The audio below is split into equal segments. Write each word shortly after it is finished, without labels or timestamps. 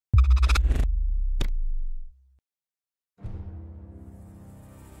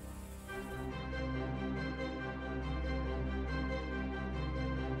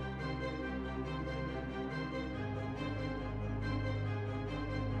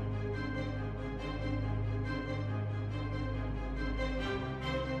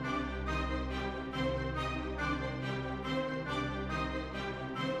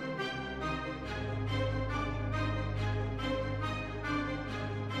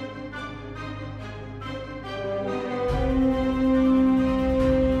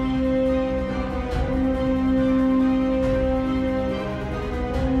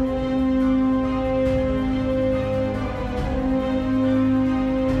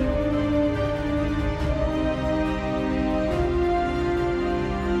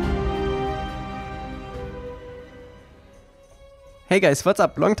Hey guys, what's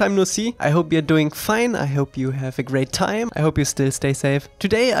up? Long time no see. I hope you're doing fine. I hope you have a great time. I hope you still stay safe.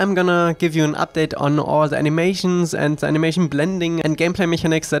 Today I'm gonna give you an update on all the animations and the animation blending and gameplay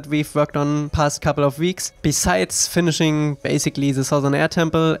mechanics that we've worked on past couple of weeks, besides finishing basically the Southern Air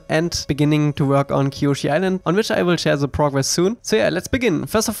Temple and beginning to work on Kyoshi Island, on which I will share the progress soon. So yeah, let's begin.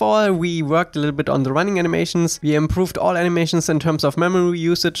 First of all, we worked a little bit on the running animations. We improved all animations in terms of memory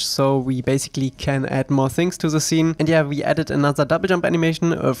usage, so we basically can add more things to the scene. And yeah, we added another double jump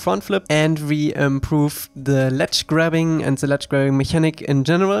animation, a front flip, and we improved the ledge grabbing and the ledge grabbing mechanic in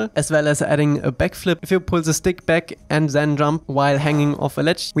general, as well as adding a backflip if you pull the stick back and then jump while hanging off a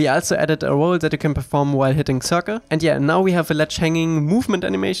ledge. We also added a roll that you can perform while hitting circle. And yeah, now we have a ledge hanging movement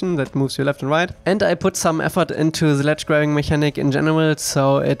animation that moves you left and right. And I put some effort into the ledge grabbing mechanic in general,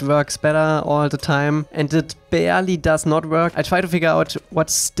 so it works better all the time, and it barely does not work. I try to figure out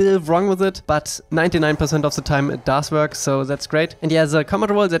what's still wrong with it, but 99% of the time it does work, so that's great. And yeah, the combat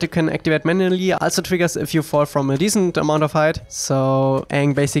roll that you can activate manually also triggers if you fall from a decent amount of height, so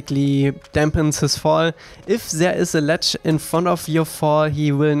Aang basically dampens his fall. If there is a ledge in front of your fall,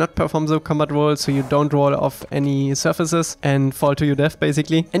 he will not perform the combat roll, so you don't roll off any surfaces and fall to your death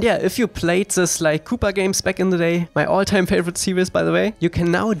basically. And yeah, if you played this like Koopa games back in the day, my all-time favorite series by the way, you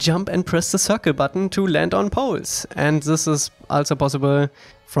can now jump and press the circle button to land on poles, and this is also possible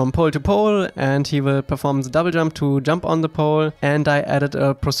from pole to pole, and he will perform the double jump to jump on the pole. And I added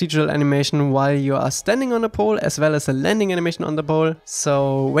a procedural animation while you are standing on the pole, as well as a landing animation on the pole.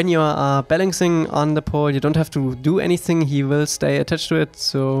 So when you are balancing on the pole, you don't have to do anything, he will stay attached to it,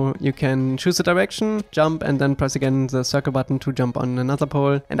 so you can choose the direction, jump, and then press again the circle button to jump on another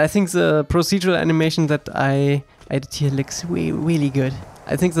pole. And I think the procedural animation that I added here looks really good.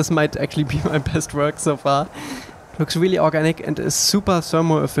 I think this might actually be my best work so far. Looks really organic and is super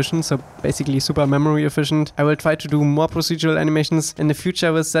thermo efficient, so basically super memory efficient. I will try to do more procedural animations in the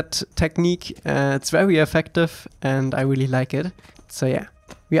future with that technique. It's very effective and I really like it. So yeah.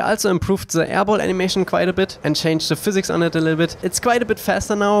 We also improved the airball animation quite a bit and changed the physics on it a little bit. It's quite a bit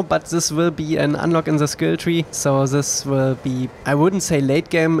faster now, but this will be an unlock in the skill tree. So this will be, I wouldn't say late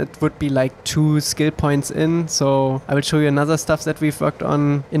game, it would be like 2 skill points in. So I will show you another stuff that we've worked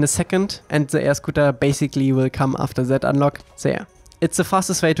on in a second. And the air scooter basically will come after that unlock. So yeah. It's the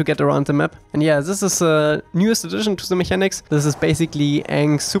fastest way to get around the map. And yeah, this is the newest addition to the mechanics. This is basically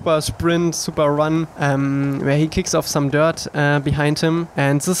Aang's super sprint, super run, where he kicks off some dirt behind him.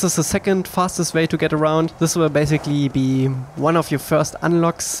 And this is the second fastest way to get around. This will basically be one of your first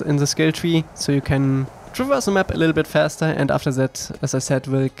unlocks in the skill tree, so you can traverse the map a little bit faster. And after that, as I said,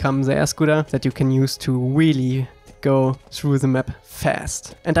 will come the air scooter that you can use to really go through the map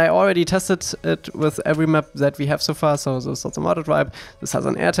fast. And I already tested it with every map that we have so far, so the Southern Water Tribe, the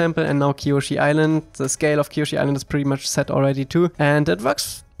Southern Air Temple, and now Kyoshi Island. The scale of Kyoshi Island is pretty much set already too, and it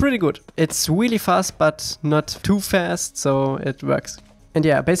works pretty good. It's really fast, but not too fast, so it works. And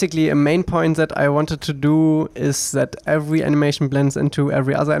yeah, basically a main point that I wanted to do is that every animation blends into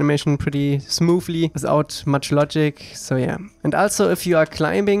every other animation pretty smoothly without much logic, so yeah. And also if you are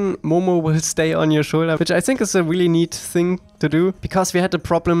climbing, Momo will stay on your shoulder, which I think is a really neat thing to do, because we had a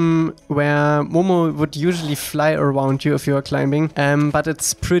problem where Momo would usually fly around you if you are climbing, but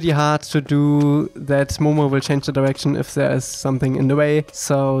it's pretty hard to do that. Momo will change the direction if there is something in the way,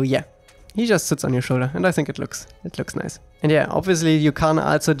 so yeah. He just sits on your shoulder, and I think it looks nice. And yeah, obviously you can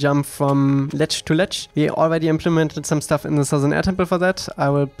also jump from ledge to ledge. We already implemented some stuff in the Southern Air Temple for that. I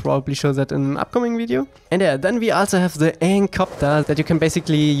will probably show that in an upcoming video. And yeah, then we also have the Aang-copter that you can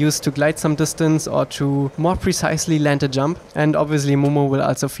basically use to glide some distance or to more precisely land a jump. And obviously Momo will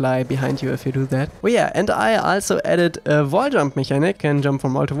also fly behind you if you do that. Oh yeah, and I also added a wall jump mechanic. Can jump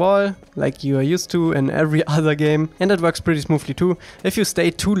from wall to wall like you are used to in every other game. And it works pretty smoothly too. If you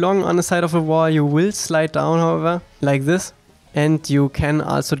stay too long on the side of a wall, you will slide down, however, like this. And you can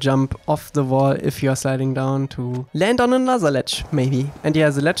also jump off the wall if you are sliding down to land on another ledge, maybe. And yeah,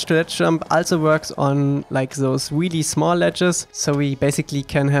 the ledge to ledge jump also works on like those really small ledges. So we basically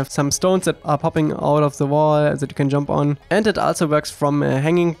can have some stones that are popping out of the wall that you can jump on. And it also works from a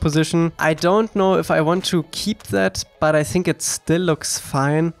hanging position. I don't know if I want to keep that, but I think it still looks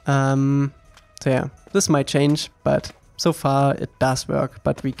fine. So yeah, this might change, but so far it does work,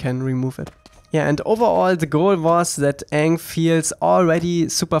 but we can remove it. Yeah, and overall the goal was that Aang feels already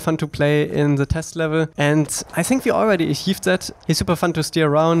super fun to play in the test level, and I think we already achieved that. He's super fun to steer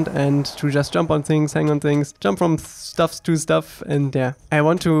around and to just jump on things, hang on things, jump from stuff to stuff, and yeah. I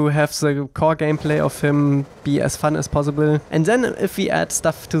want to have the core gameplay of him be as fun as possible, and then if we add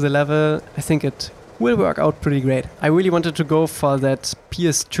stuff to the level, I think it will work out pretty great. I really wanted to go for that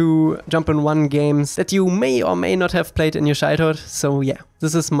PS2 jump-and-run games that you may or may not have played in your childhood. So yeah,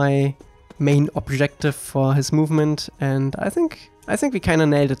 this is my main objective for his movement, and I think we kind of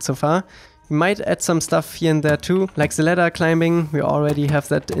nailed it so far. We might add some stuff here and there too, like the ladder climbing, we already have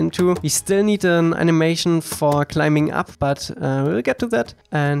that into. We still need an animation for climbing up, but we'll get to that.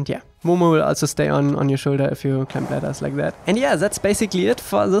 And yeah, Momo will also stay on your shoulder if you climb ladders like that. And yeah, that's basically it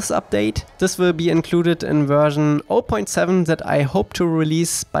for this update. This will be included in version 0.7 that I hope to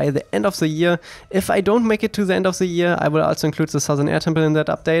release by the end of the year. If I don't make it to the end of the year, I will also include the Southern Air Temple in that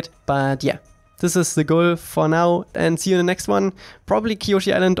update. But yeah, this is the goal for now, and see you in the next one. Probably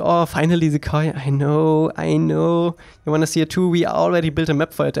Kyoshi Island or finally the koi. I know. You wanna see it too? We already built a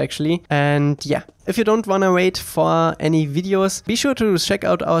map for it actually. And yeah, if you don't wanna wait for any videos, be sure to check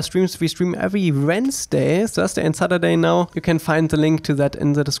out our streams. We stream every Wednesday, Thursday and Saturday now. You can find the link to that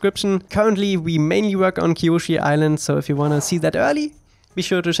in the description. Currently, we mainly work on Kyoshi Island, so if you wanna see that early, be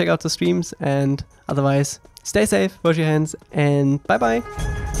sure to check out the streams. And otherwise, stay safe, wash your hands, and bye bye.